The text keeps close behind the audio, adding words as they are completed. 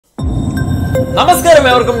നമസ്കാരം,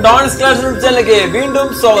 ഏവർക്കും ഡോണിക്സ് ക്ലാസ് ചാനലിലേക്ക് വീണ്ടും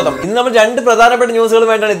സ്വാഗതം. ഇന്ന് നമ്മൾ രണ്ട് പ്രധാനപ്പെട്ട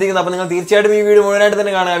ന്യൂസുകളുമായിട്ടാണ് എത്തിക്കുന്നത്. അപ്പോൾ നിങ്ങൾ തീർച്ചയായിട്ടും ഈ വീഡിയോ മുഴുവനായിട്ട്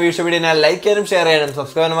തന്നെ കാണുക. വീഡിയോ ലൈക്ക് ചെയ്യാനും ഷെയർ ചെയ്യാനും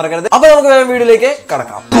സബ്സ്ക്രൈബ് ചെയ്യാനും മറക്കരുത്. അപ്പോൾ നമുക്ക് വീഡിയോയിലേക്ക്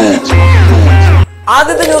കടക്കാം.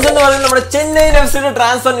 ആദ്യത്തെ ന്യൂസ് എന്ന് പറയുന്നത് നമ്മുടെ ചെന്നൈയിൻ എഫ്സിയുടെ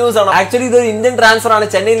ട്രാൻസ്ഫർ ന്യൂസ് ആണ്. ആക്ച്വലി ഇതൊരു ഇന്ത്യൻ ട്രാൻസ്ഫർ ആണ്.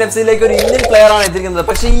 ചെന്നൈയിൻ എഫ്സിയിലേക്ക് ഒരു ഇന്ത്യൻ പ്ലെയർ ആണ് എത്തിക്കുന്നത്.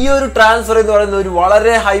 പക്ഷേ ഈ ഒരു ട്രാൻസ്ഫർ എന്ന് പറയുന്നത് ഒരു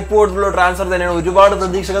വളരെ ഹൈപ്പോർട്ടുള്ള ട്രാൻസ്ഫർ തന്നെയാണ്. ഒരുപാട്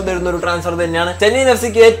പ്രതീക്ഷകൾ തരുന്ന ഒരു ട്രാൻസ്ഫർ തന്നെയാണ്. ചെന്നൈയിൻ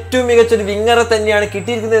എഫ്സിക്ക് ഏറ്റവും മികച്ച ഒരു വിങ്ങറെ തന്നെയാണ്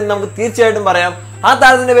കിട്ടിയിരിക്കുന്നത് എന്ന് നമുക്ക് തീർച്ചയായിട്ടും പറയാം. ആ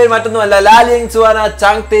താരത്തിന്റെ പേര് മറ്റൊന്നുമല്ല,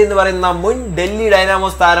 ഛാങ്തെ എന്ന് പറയുന്ന മുൻ ഡൽഹി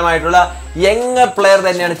ഡൈനാമോസ് താരമായിട്ടുള്ള യങ് പ്ലെയർ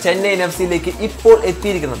തന്നെയാണ് ചെന്നൈയിൻ എഫ്സിയിലേക്ക് ഇപ്പോൾ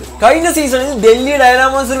എത്തിയിരിക്കുന്നത്. കഴിഞ്ഞ സീസണിൽ ഡൽഹി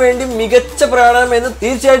ഡൈനാമോസിന് വേണ്ടി മികച്ച പ്രകടനം എന്ന്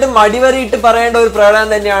തീർച്ചയായിട്ടും അടിവരയിട്ട് പറയേണ്ട ഒരു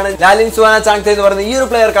പ്രകടനം തന്നെയാണ് ഛാങ്തെ എന്ന് പറയുന്ന ഈ ഒരു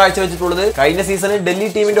പ്ലെയർ കാഴ്ചവെച്ചിട്ടുള്ളത്. കഴിഞ്ഞ സീസണിൽ ഡൽഹി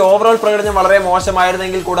ടീമിന്റെ ഓവറോൾ പ്രകടനം വളരെ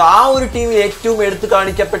മോശമായിരുന്നെങ്കിൽ കൂടെ ആ ഒരു ടീമിൽ ഏറ്റവും എടുത്തു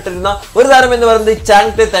കാണിക്കപ്പെട്ടിരുന്ന ഒരു താരം എന്ന് പറയുന്നത്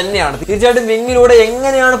ഛാങ്തെ തന്നെയാണ്. തീർച്ചയായിട്ടും വിങ്ങിലൂടെ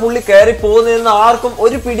എങ്ങനെയാണ് പുള്ളി കയറി പോകുന്നതെന്ന് ആർക്കും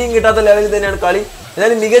ഒരു പിടിയും കിട്ടാത്ത ലെവലിൽ തന്നെയാണ് കളി.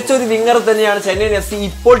 എന്നാലും മികച്ച ഒരു വിങ്ങർ തന്നെയാണ് ചെന്നൈയിൻ എഫ്സി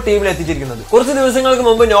ഇപ്പോൾ ടീമിൽ എത്തിച്ചിരിക്കുന്നത്. കുറച്ച് ദിവസങ്ങൾക്ക്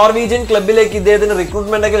മുമ്പ് നോർവീജിയൻ ക്ലബിലേക്ക് ഇദ്ദേഹത്തിന്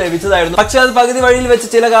റിക്രൂട്ട്മെന്റ് ഒക്കെ ലഭിച്ചതായിരുന്നു. പക്ഷെ അത് പകുതി വഴിയിൽ വെച്ച്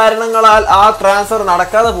ചില കാരണങ്ങളാൽ ആ ട്രാൻസ്ഫർ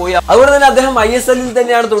നടക്കാതെ പോയി. അതുകൊണ്ട് തന്നെ അദ്ദേഹം ISL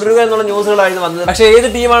തന്നെയാണ് തുടരുക എന്നുള്ള ന്യൂസുകളായിരുന്നു വന്നത്. പക്ഷേ ഏത്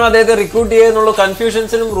ടീമാണ് അദ്ദേഹത്തെ റിക്രൂട്ട് ചെയ്യുന്നുള്ള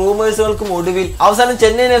കൺഫ്യൂഷൻസിനും റൂമേഴ്സുകൾക്കും ഒടുവിൽ അവസാനം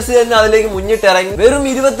ചെന്നൈയിൻ എഫ്സി തന്നെ അതിലേക്ക് മുന്നിട്ടിറങ്ങി. വെറും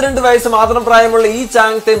 22 വയസ്സ് മാത്രം പ്രായമുള്ള ഈ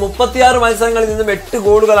ഛാങ്തെ 36 മത്സരങ്ങളിൽ നിന്നും 8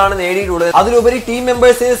 ഗോളുകളാണ് നേടിയിട്ടുള്ളത്. അതിലുപരി ടീം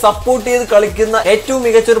മെമ്പേഴ്സിനെ സപ്പോർട്ട് ചെയ്ത് കളിക്കുന്ന ഏറ്റവും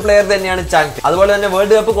മികച്ച ഒരു പ്ലെയർ തന്നെയാണ് ഛാങ്തെ. അതുപോലെ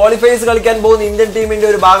വേൾഡ് കപ്പ് ക്വാളിഫയേഴ്സ് കളിക്കാൻ പോകുന്ന ഇന്ത്യൻ ടീമിന്റെ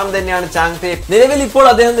ഒരു ഭാഗം തന്നെയാണ് ഛാങ്തെ. നിലവിൽ ഇപ്പോൾ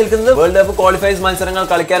അദ്ദേഹം നിൽക്കുന്നത് വേൾഡ് കപ്പ് ക്വാളിഫയേഴ്സ് മത്സരങ്ങൾ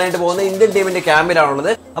കളിക്കാനായിട്ട് പോകുന്ന ഇന്ത്യൻ ടീമിന്റെ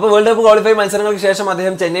ക്യാമ്പിലാണുള്ളത്. അപ്പോൾ വേൾഡ് കപ്പ് ക്വാളിഫൈ മത്സരങ്ങൾക്ക് ശേഷം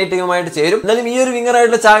അദ്ദേഹം ചെന്നൈ ടീമുമായിട്ട് ചേരും. എന്നാലും ഈ ഒരു വിങ്ങർ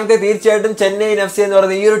ആയിട്ടുള്ള ഛാങ്തെ തീർച്ചയായിട്ടും ചെന്നൈയിൻ എഫ്സി എന്ന്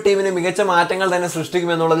പറയുന്ന ഈ ഒരു ടീമിന് മികച്ച മാറ്റങ്ങൾ തന്നെ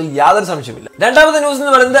സൃഷ്ടിക്കുമെന്നുള്ളതിൽ യാതൊരു സംശയമില്ല. രണ്ടാമത്തെ ന്യൂസ്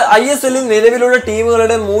എന്ന് പറയുന്നത് ISL നിലവിലുള്ള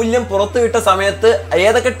ടീമുകളുടെ മൂല്യം പുറത്തുവിട്ട സമയത്ത്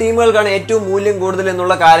ഏതൊക്കെ ടീമുകൾക്കാണ് ഏറ്റവും മൂല്യം കൂടുതൽ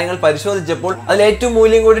എന്നുള്ള കാര്യങ്ങൾ പരിശോധിച്ചപ്പോൾ അതിൽ ഏറ്റവും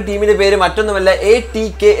മൂല്യം കൂടിയ ടീമിന്റെ പേര് മറ്റൊന്നുമല്ല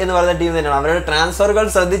ATK എന്ന് പറയുന്ന ടീം തന്നെയാണ്. അവരുടെ ട്രാൻസ്ഫറുകൾ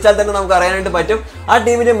ശ്രദ്ധിച്ചാൽ തന്നെ നമുക്ക് അറിയാനായിട്ട് പറ്റും ആ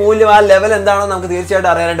ടീമിന്റെ മൂല്യം, ആ ലെവൽ എന്താണെന്ന് നമുക്ക് തീർച്ചയായിട്ടും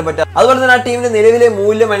അറിയാനായിട്ട് പറ്റും. അതുപോലെ തന്നെ ആ ടീമിന്റെ നിലവിലെ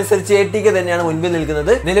മൂല്യം അനുസരിച്ച് ATK തന്നെയാണ് മുൻപിൽ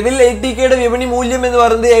നിൽക്കുന്നത്. നിലവിൽ ATKയുടെ വിപണി മൂല്യം എന്ന്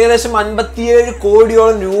പറയുന്നത് ഏകദേശം 57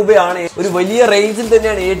 കോടിയോളം രൂപയാണ്. ഒരു വലിയ റേഞ്ചിൽ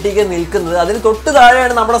തന്നെയാണ് ATK നിൽക്കുന്നത്. അതിന് തൊട്ട്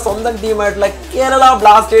താഴെയാണ് നമ്മുടെ സ്വന്തം ടീമായിട്ടുള്ള കേരള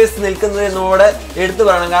ബ്ലാസ്റ്റേഴ്സ് നിൽക്കുന്നത് എന്നോട് എടുത്തു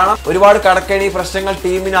പറയണം. കാരണം ഒരുപാട് കടക്കണി പ്രശ്നങ്ങൾ,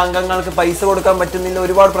 ടീമിന് അംഗങ്ങൾക്ക് പൈസ കൊടുക്കാൻ പറ്റുന്നില്ല,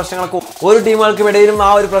 ഒരുപാട് പ്രശ്നങ്ങൾക്ക് ഓരോ ടീമുകൾക്കും ഇടയിലും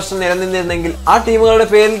ആ ഒരു പ്രശ്നം നിലനിന്നിരുന്നെങ്കിൽ ആ ടീമുകളുടെ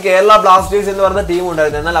പേരിൽ കേരള ബ്ലാസ്റ്റേഴ്സ് എന്ന് പറഞ്ഞ ടീം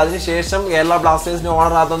ഉണ്ടായിരുന്നു. എന്നാൽ അതിനുശേഷം കേരള ബ്ലാസ്റ്റേഴ്സിന്റെ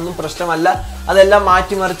ഓണർ അതൊന്നും പ്രശ്നമല്ല, അതെല്ലാം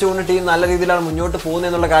മാറ്റിമറിച്ചുകൊണ്ട് ടീം നല്ല രീതിയിലാണ് മുന്നോട്ട് പോകുന്നത്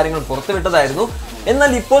എന്നുള്ള കാര്യങ്ങൾ പുറത്തുവിട്ടതായിരുന്നു.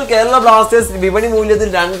 എന്നാൽ ഇപ്പോൾ കേരള ബ്ലാസ്റ്റേഴ്സ് വിപണി മൂല്യത്തിൽ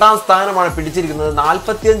 2ാം സ്ഥാനമാണ് പിടിച്ചിരിക്കുന്നത്.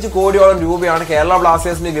 45 കോടിയോളം രൂപയാണ് കേരള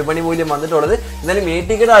ബ്ലാസ്റ്റേഴ്സിന്റെ വിപണി മൂല്യം വന്നിട്ടുള്ളത്. എന്നാലും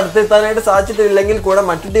ATKയുടെ അടുത്തെത്താനായിട്ട് സാധിച്ചിട്ടില്ലെങ്കിൽ കൂടെ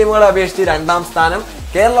മറ്റു ടീമുകളെ അപേക്ഷിച്ച് 2ാം സ്ഥാനം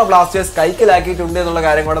കേരള ബ്ലാസ്റ്റേഴ്സ് കൈക്കലാക്കിയിട്ടുണ്ട് എന്നുള്ള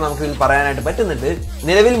കാര്യം കൂടെ നമുക്ക് ഇതിൽ പറയാനായിട്ട് പറ്റുന്നുണ്ട്.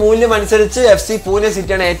 നിലവിൽ മൂല്യം അനുസരിച്ച് FC പൂനെ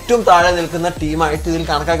സിറ്റിയാണ് ഏറ്റവും താഴെ നിൽക്കുന്ന ടീമായിട്ട് ഇതിൽ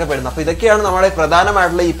കണക്കാക്കപ്പെടുന്നത്. അപ്പോൾ ഇതൊക്കെയാണ് നമ്മുടെ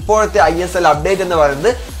പ്രധാനമായിട്ടുള്ള ഇപ്പോഴത്തെ ISL അപ്ഡേറ്റ് എന്ന്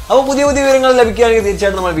പറയുന്നത്. അപ്പോൾ പുതിയ വിവരങ്ങൾ ലഭിക്കുകയാണെങ്കിൽ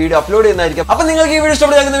തീർച്ചയായിട്ടും നമ്മൾ വീഡിയോ അപ്ലോഡ് ചെയ്യുന്നതായിരിക്കും. അപ്പോൾ നിങ്ങൾക്ക് ഈ വീഡിയോ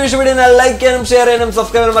ഇഷ്ടപ്പെടുന്ന വീഡിയോ ലൈക്ക് ചെയ്യാനും ഷെയർ ചെയ്യാനും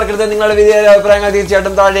സബ്സ്ക്രൈബ് ചെയ്യാനും മറക്കരുത്. നിങ്ങളുടെ വലിയ അഭിപ്രായങ്ങൾ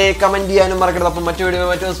തീർച്ചയായിട്ടും താഴെ കമന്റ് ചെയ്യാനും മറക്കരുത്. അപ്പോൾ മറ്റു വീഡിയോ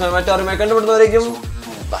മറ്റു ദിവസം മറ്റു അറിയുമായി കണ്ടുപിടുന്നവരേക്കും